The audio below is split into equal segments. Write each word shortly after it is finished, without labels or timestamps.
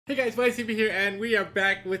Hey guys, YDCB here, and we are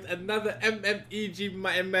back with another Mmeg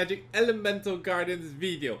Mmeg Elemental Gardens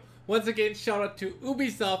video. Once again, shout out to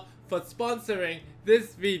Ubisoft for sponsoring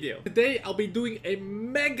this video. Today, I'll be doing a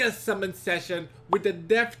mega summon session with the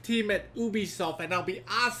dev team at Ubisoft, and I'll be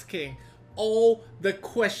asking all the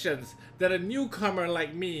questions that a newcomer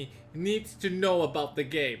like me needs to know about the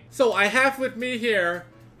game. So I have with me here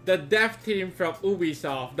the dev team from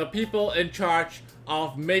Ubisoft, the people in charge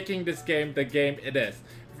of making this game the game it is.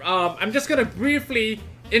 I'm just gonna briefly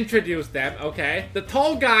introduce them, okay? The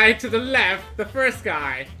tall guy to the left, the first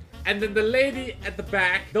guy, and then the lady at the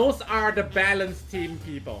back, those are the balance team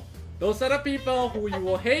people. Those are the people who you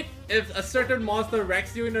will hate if a certain monster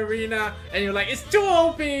wrecks you in arena and you're like, it's too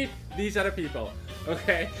OP! These are the people,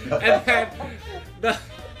 okay? And then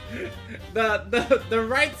the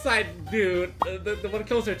right side dude, the one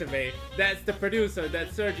closer to me, that's the producer,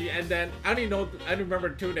 that's Sergi, and then I don't remember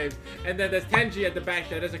two names, and then there's Tenji at the back,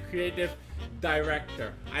 that is a creative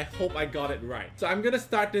director. I hope I got it right. So I'm gonna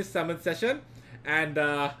start this summon session, and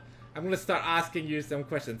I'm gonna start asking you some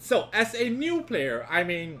questions. So as a new player, I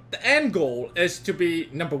mean, the end goal is to be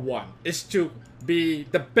number one, is to be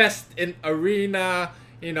the best in arena,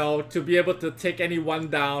 you know, to be able to take anyone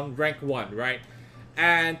down, rank 1, right?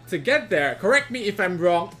 And to get there, correct me if I'm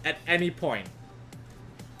wrong at any point.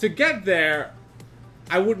 To get there,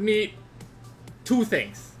 I would need two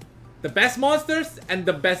things. The best monsters and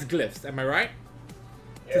the best glyphs, am I right?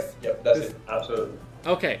 Yep, that's it, absolutely.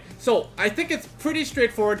 Okay, so I think it's pretty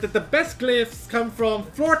straightforward that the best glyphs come from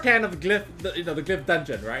floor 10 of the glyph, the glyph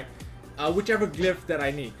dungeon, right? Whichever glyph that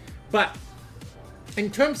I need. But in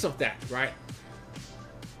terms of that, right?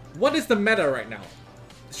 What is the meta right now?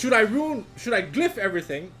 Should I glyph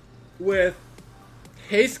everything with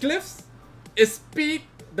haste glyphs? Is speed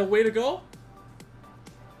the way to go?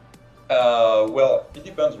 Well, it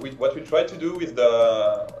depends. What we try to do with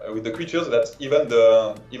the creatures, that even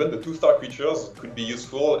the 2-star creatures could be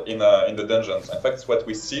useful in the dungeons. In fact, it's what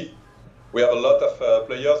we see. We have a lot of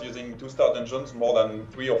players using 2-star dungeons more than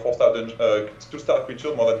 3 or 4-star 2-star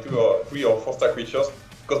creatures more than 3 or 4-star creatures,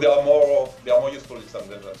 because they are more useful in some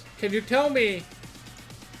dungeons. Can you tell me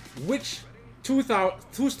which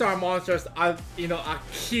 2-star monsters are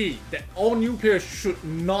key that all new players should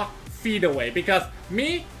not feed away? Because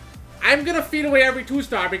me, I'm gonna feed away every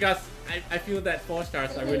 2-star because I feel that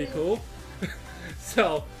 4-stars are really cool.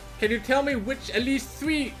 So can you tell me which at least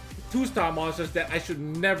 3 2-star monsters that I should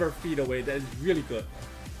never feed away that is really good?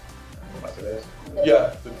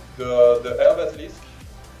 Yeah, the Air Basilisk.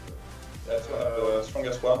 That's one of the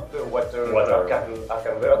strongest one. The water arcane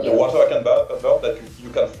bird. The water arcane bird that you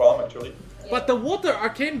can farm actually. But the water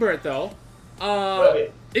arcane bird though,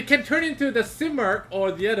 it can turn into the Simurgh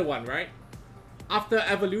or the other one, right? After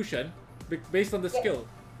evolution, based on the skill.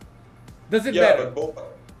 Does it matter? Yeah, but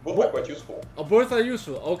both are quite useful. Oh, both are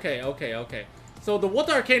useful. Okay. So the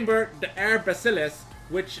water arcane bird, the air basilisk,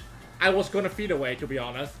 which I was gonna feed away to be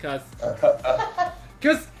honest,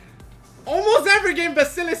 because almost every game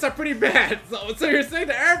basilisks are pretty bad. So you're saying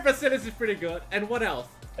the air basilisk is pretty good, and what else?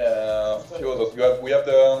 Few others. We have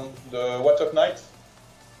the Watch of Night,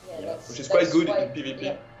 which is quite good in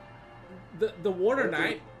PvP. The water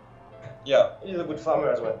knight. Yeah. He's a good farmer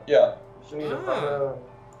as well. Yeah. If you need a farmer.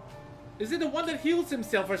 Is it the one that heals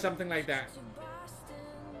himself or something like that?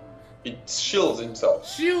 It shields himself.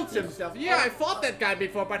 Shields himself. Yeah, I fought that guy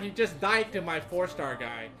before, but he just died to my 4-star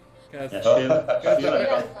guy. Dude,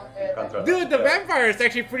 the vampire is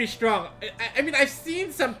actually pretty strong. I mean, I've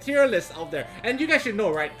seen some tier lists out there, and you guys should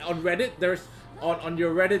know, right? On Reddit, on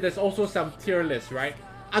your Reddit, there's also some tier lists, right?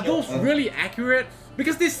 Are those really accurate?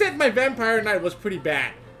 Because they said my vampire knight was pretty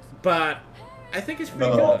bad, but I think it's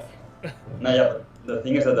pretty good. No, yeah. The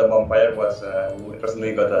thing is that the vampire was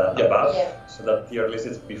recently got a buff, so that tier list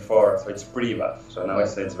is before, so it's pretty buff. So now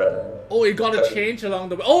it's better. Oh, it got a change along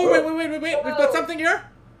the way. Oh, wait! We've got something here.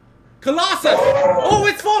 Colossus! Oh,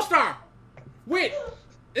 it's 4-star! Wait,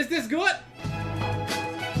 is this good?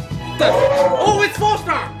 Oh, it's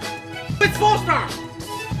 4-star! It's 4-star!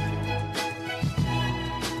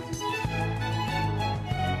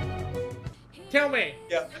 Tell me.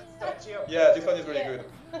 Yeah, this one is really good.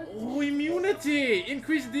 Oh, immunity!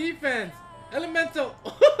 Increased defense! Elemental!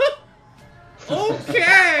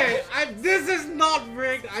 Okay! This is not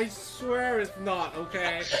rigged! I swear it's not,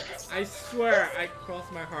 okay? I swear, I cross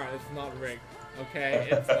my heart, it's not rigged. Okay?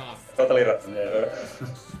 It's not. Totally rotten, yeah.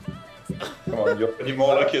 Come on, you're pretty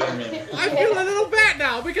more lucky than me. I feel a little bad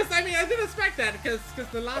now, because I mean, I didn't expect that, because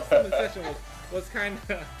the last summon session was kind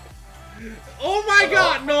of... Oh my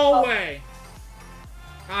god, no way!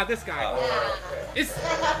 Ah, this guy. It's...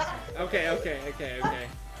 Okay.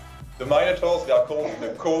 the Minotaurs, they are called the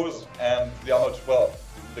Cows, and they are not, well,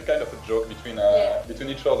 they're kind of a joke between between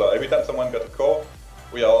each other. Every time someone got a cow,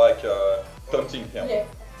 we are like taunting him. Yeah.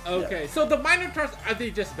 Okay, so the Minotaurs, are they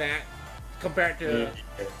just bad compared to...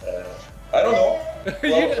 I don't know.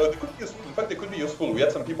 Well, they could be useful. In fact, they could be useful. We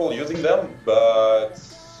had some people using them, but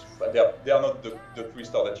they are not the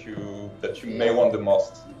 3-star that you may want the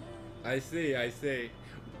most. I see, I see.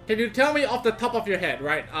 Can you tell me off the top of your head,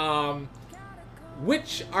 right?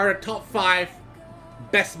 Which are the top 5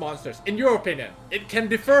 best monsters, in your opinion? It can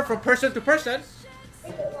differ from person to person.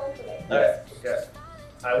 Okay.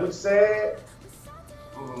 I would say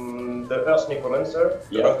the Earth Necromancer.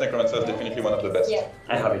 The Earth Necromancer is definitely one of the best. Yeah.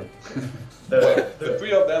 I have it. The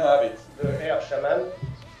 3 of them have it. The Air Shaman.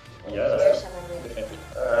 Yes. Definitely.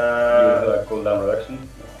 Use cooldown reduction.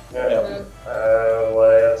 What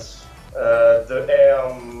else? The Air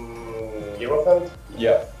Hierophant.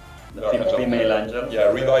 Yeah. The female angel.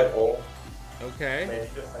 Yeah, revive all. Okay. Maybe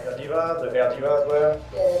the Fire Diva, the Air Diva as well.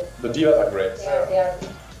 Yeah. The divas are great. They are.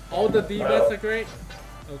 All the divas are great?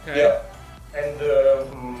 Okay. Yeah. And the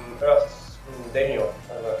Earth Daimyo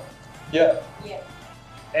as well. Yeah. Yeah.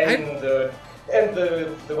 And the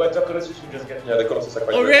Water Colossus you just get. Yeah, the Colossus are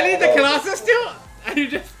quite Oh good. really? The Colossus still?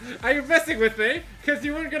 Are you messing with me? Because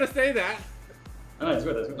you weren't gonna say that. No, it's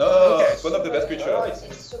good. That's good. No, Okay. it's one of the best creatures. No, it's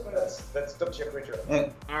super. That's top tier creature.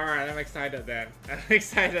 Alright, I'm excited then. I'm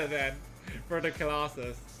excited then for the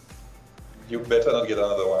Colossus. You better not get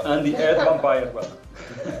another one. And the earth vampire as well.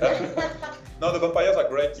 No, the vampires are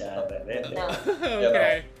great. Yeah, No.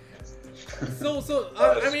 Okay. So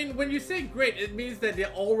I mean, when you say great, it means that the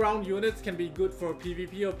all-round units can be good for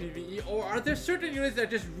PvP or PvE, or are there certain units that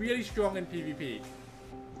are just really strong in PvP?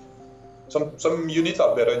 Some units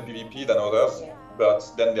are better in PvP than others, but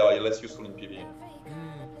then they are less useful in PvE.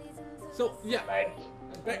 So yeah,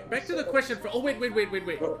 back to the question for. Oh wait.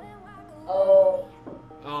 Oh.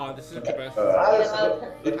 Oh, this is the best.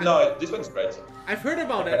 No, this one's great. I've heard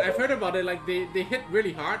about it. Like they hit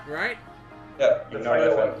really hard, right? Yeah, The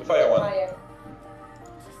fire one. the fire one. Fire.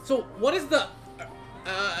 So what is the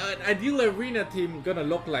ideal arena team gonna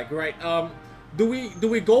look like, right? Do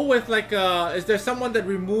we go with like is there someone that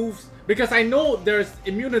removes, because I know there's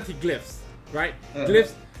immunity glyphs, right?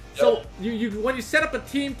 Glyphs. So you when you set up a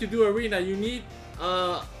team to do arena, you need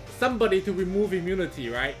somebody to remove immunity,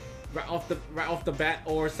 right? Right off the bat,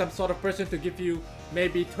 or some sort of person to give you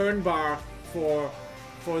maybe turn bar for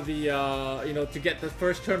the you know, to get the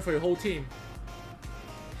first turn for your whole team.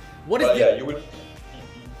 What is Well, the yeah,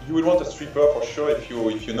 you would want a stripper for sure if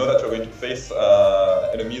you know that you're going to face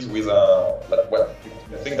enemies with like, well,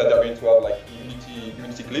 you think that they're going to have like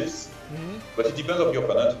immunity glyphs, but it depends on your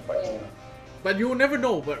opponent in fact. But you will never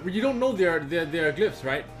know. But you don't know their glyphs,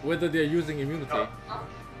 right? Whether they're using immunity.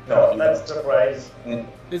 No, that's the surprise.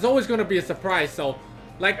 There's always going to be a surprise. So,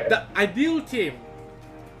 like the ideal team,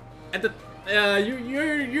 and the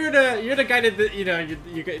you're the guy that you know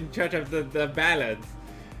you get in charge of the balance.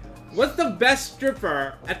 What's the best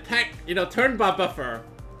stripper attack, you know, turn bar buffer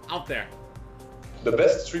out there? The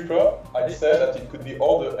best stripper, I'd say that it could be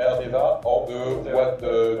or the Air Diva or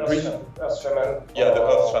the green. Earth Shaman. Yeah, the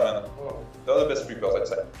Earth Shaman. They're the best strippers, I'd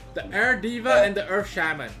say. The Air Diva and the Earth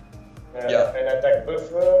Shaman. Yeah. And attack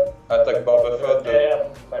buffer. Attack bar buffer, the Air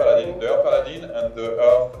Paladin, the Air Paladin, and the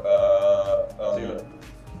Earth.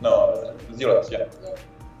 No, Zealots, yeah.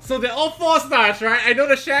 So they're all 4-stars, right? I know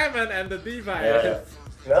the Shaman and the Diva. Yeah.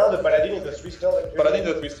 No, the Paladin is the 3-star. Paladin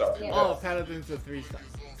is a 3-star. Yeah. Oh, Paladin's a 3-star.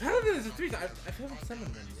 Paladin is a 3-star. I haven't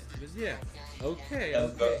summoned them yet, but yeah. Okay.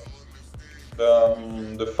 And Okay.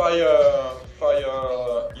 the fire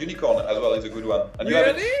unicorn as well is a good one. And you have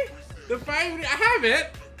it. Really? The fire? I have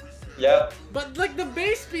it. Yeah. But like the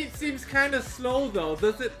base speed seems kind of slow though.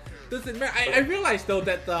 Does it matter? I realized though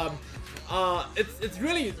that it's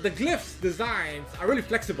really, the glyphs designs are really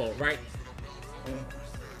flexible, right?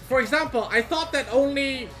 For example, I thought that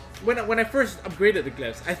only when I first upgraded the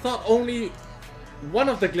glyphs, I thought only one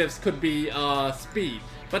of the glyphs could be speed.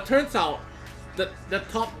 But turns out that the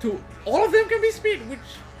top two, all of them can be speed.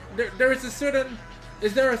 Which there is a certain,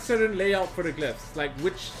 is there a certain layout for the glyphs? Like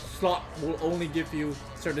which slot will only give you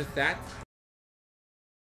certain stats?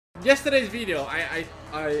 Yesterday's video, I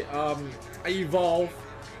evolved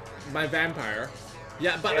my vampire.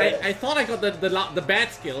 Yeah, but I thought I got the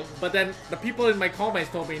bad skill, but then the people in my comments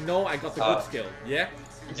told me no, I got the good skill. Yeah.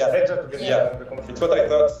 It's better to get the It's confused. what I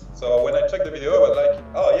thought. So when I checked the video, I was like,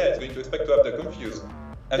 oh yeah, it's going to expect to have the confused.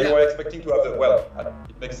 And you were expecting to have the, well,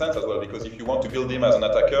 it makes sense as well, because if you want to build him as an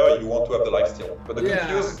attacker, you want to have the lifesteal. But the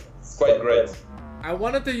confused is quite great. I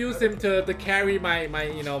wanted to use him to carry my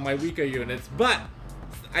you know, my weaker units, but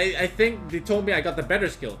I think they told me I got the better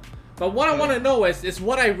skill. But what I want to know is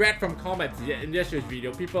what I read from comments in yesterday's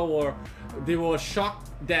video. People were shocked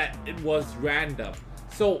that it was random.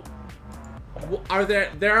 So are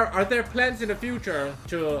there plans in the future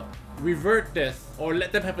to revert this or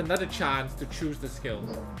let them have another chance to choose the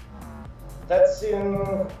skills? That's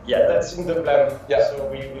in that's in the plan. Yeah. So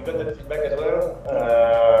we got the feedback as well.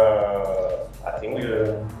 I think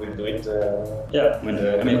we'll do it. Yeah,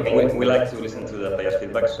 I mean we like to listen to the players'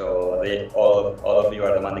 feedback, so all of you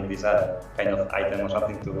are demanding this kind of item or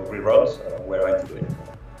something to reroll, so we're going to do it.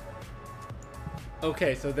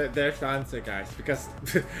 Okay, so there's the answer, guys, because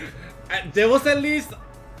there was at least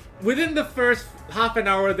within the first half an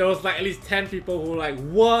hour there was like at least 10 people who were like,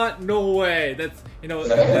 what? No way. That's, you know,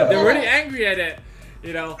 they're really angry at it,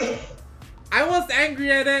 you know. I was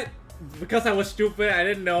angry at it because I was stupid. I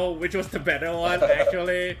didn't know which was the better one,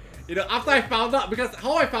 actually. You know, after I found out, because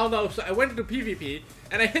how I found out, so I went into PvP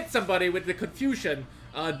and I hit somebody with the confusion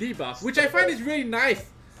debuff, which I find is really nice.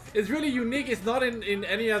 It's really unique. It's not in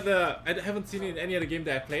any other, I haven't seen it in any other game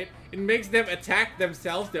that I played. It makes them attack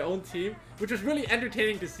themselves, their own team, which was really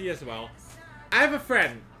entertaining to see as well. I have a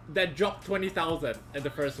friend that dropped 20,000 in the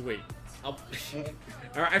first week.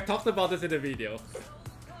 I've talked about this in the video.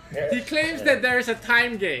 He claims that there is a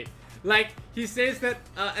time gate. Like, he says that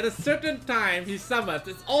at a certain time he summons,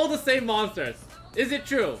 it's all the same monsters. Is it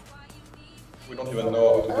true? We don't even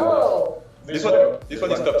know how to do that. This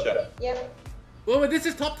one is top tier. Yep. Well, this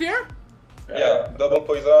is top tier? Yeah, double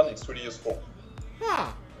poison, it's really useful.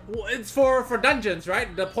 Huh. Well, it's for dungeons,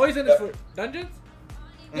 right? The poison is for dungeons?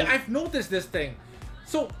 Yeah, I've noticed this thing.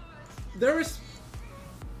 So, there is...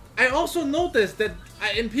 I also noticed that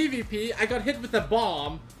in PvP, I got hit with a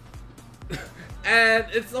bomb. And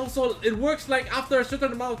it's also... It works like after a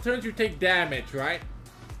certain amount of turns you take damage, right?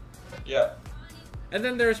 Yeah. And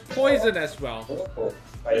then there's poison as well.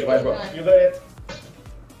 You got it.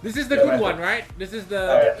 This is the good one, right? This is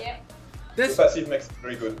the... Yeah. This The passive makes it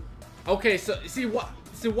very good. Okay, so see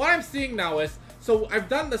what I'm seeing now is, so I've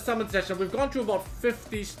done the summon session. We've gone through about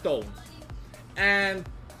 50 stones, and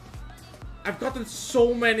I've gotten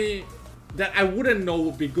so many that I wouldn't know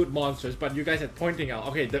would be good monsters, but you guys are pointing out.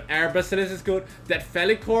 Okay, the air basilisk is good. That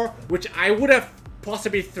Felicor, which I would have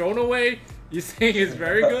possibly thrown away, you saying is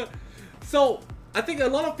very good. So I think a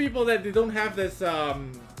lot of people that they don't have this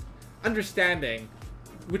understanding,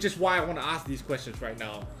 which is why I want to ask these questions right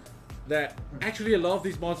now, that actually a lot of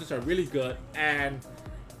these monsters are really good, and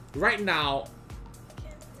right now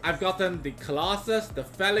I've gotten the Colossus, the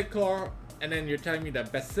Felicor, and then you're telling me the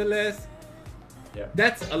Basilisk. Yeah.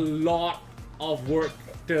 That's a lot of work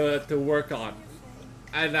to work on,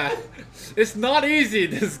 and it's not easy,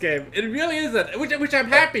 this game. It really isn't, which I'm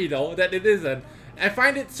happy though that it isn't. I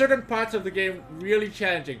find it certain parts of the game really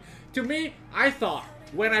challenging. To me, I thought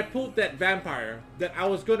when I pulled that vampire that I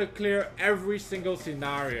was gonna clear every single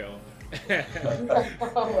scenario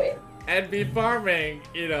and be farming,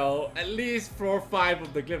 you know, at least 4 or 5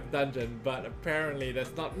 of the glyph dungeon, but apparently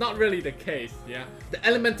that's not really the case. Yeah, the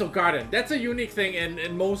elemental garden, that's a unique thing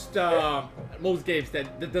in most games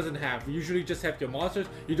that doesn't have. You usually just have your monsters.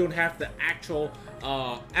 You don't have the actual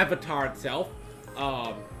avatar itself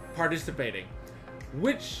participating.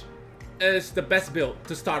 Which is the best build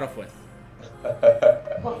to start off with?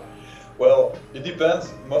 Well, it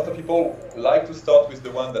depends. Most of people like to start with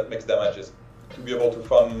the one that makes damages to be able to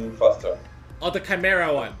farm faster. Oh, the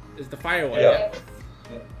Chimera one is the fire one. Yeah.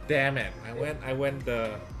 Damn it! I went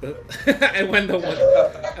the I went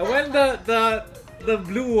the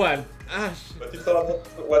blue one. Ah, But it's all about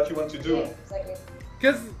what you want to do. Exactly.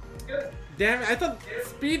 Cause damn it, I thought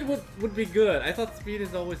speed would be good. I thought speed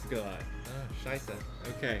is always good. Oh, scheiße.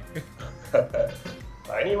 Okay.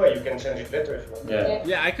 Anyway, you can change it later if you want. Yeah.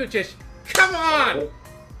 Yeah, I could change. Come on!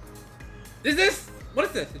 Is this? What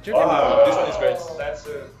is this? This one is great. That's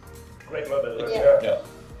a great model. Yeah.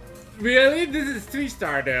 Really? This is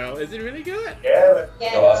 3-star though. Is it really good? Yeah, but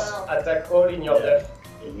Yeah. attack all in your depth.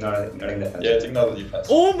 Ignoring defense. Yeah, it ignores the defense.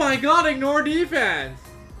 Oh my god, ignore defense!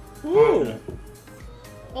 Ooh!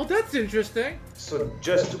 Oh, that's interesting. So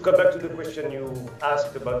just to come back to the question you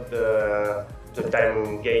asked about the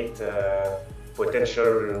time gate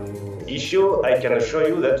potential issue, I can assure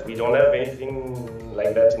you that we don't have anything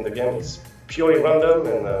like that in the game. It's purely random,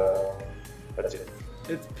 and that's it.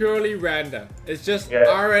 It's purely random. It's just Yeah.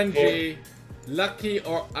 RNG, lucky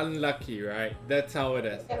or unlucky, right? That's how it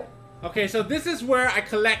is. Okay, so this is where I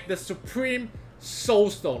collect the Supreme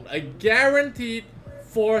Soulstone, a guaranteed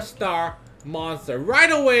 4-star monster. Right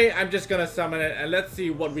away, I'm just gonna summon it, and let's see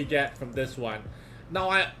what we get from this one.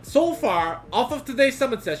 Now, so far, off of today's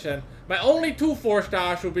summon session, my only 2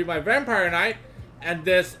 4-stars will be my Vampire Knight and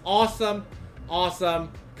this awesome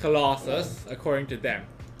Colossus, according to them.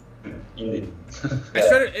 Indeed. I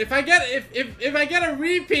swear, if I get a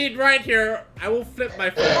repeat right here, I will flip my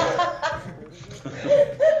phone.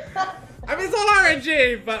 I mean, it's all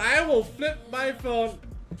RNG, but I will flip my phone.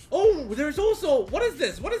 Oh, there's also, what is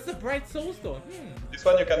this? What is the Bright Soulstone? This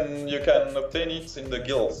one you can obtain it in the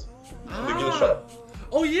guilds, in the guild shop.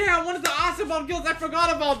 Oh yeah, I wanted to ask about guilds. I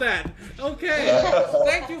forgot about that. Okay,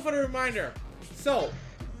 thank you for the reminder. So,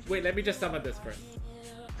 wait, let me just summon this first.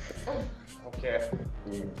 Okay.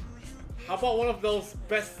 How about one of those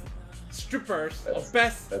best strippers or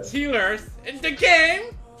best healers in the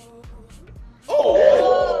game?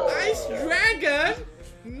 Oh, nice dragon.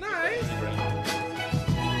 Nice.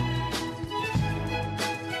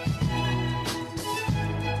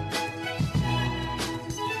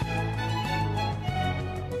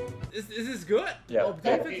 Is this good? Yeah. Oh,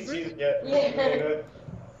 defense really? Really good.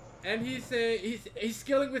 And he's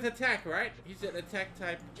skilling with attack, right? He's an attack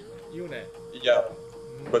type unit. Yeah,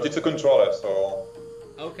 but it's a controller, so.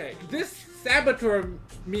 Okay, this saboteur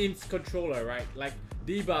means controller, right? Like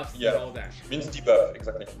debuffs and all that. Means debuff,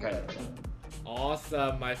 exactly. Kind of.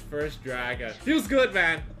 Awesome, my first dragon. Feels good,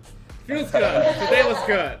 man. Feels good. Today was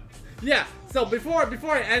good. Yeah. So before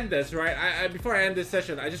I end this, right? Before I end this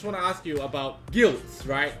session, I just want to ask you about guilds,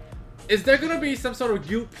 right? Is there gonna be some sort of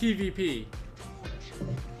guild PvP?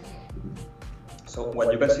 So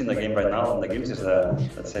what you can see in the game right now on the guilds is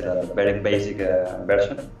let's say the very basic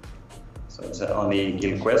version. So it's only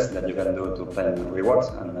guild quest that you can do to claim rewards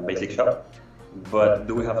and a basic shop. But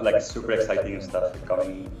do we have like super exciting stuff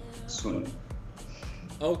coming soon?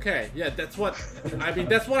 Okay, yeah, that's what I mean.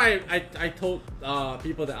 That's what I told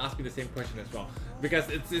people that asked me the same question as well, because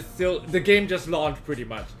it's still, the game just launched pretty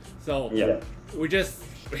much. So yeah, we just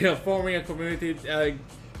forming a community.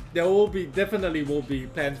 There will definitely be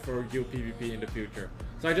plans for guild PvP in the future.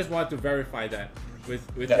 So I just wanted to verify that with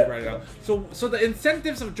you right now. So the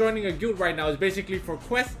incentives of joining a guild right now is basically for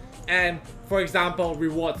quests and, for example,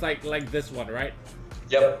 rewards like this one, right?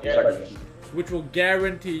 Yep, exactly. Which will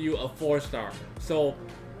guarantee you a 4-star. So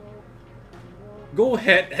go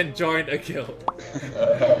ahead and join a guild.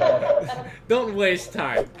 Don't waste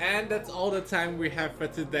time. And that's all the time we have for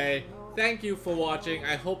today. Thank you for watching.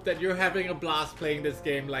 I hope that you're having a blast playing this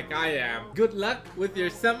game like I am. Good luck with your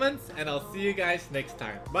summons, and I'll see you guys next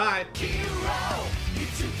time. Bye!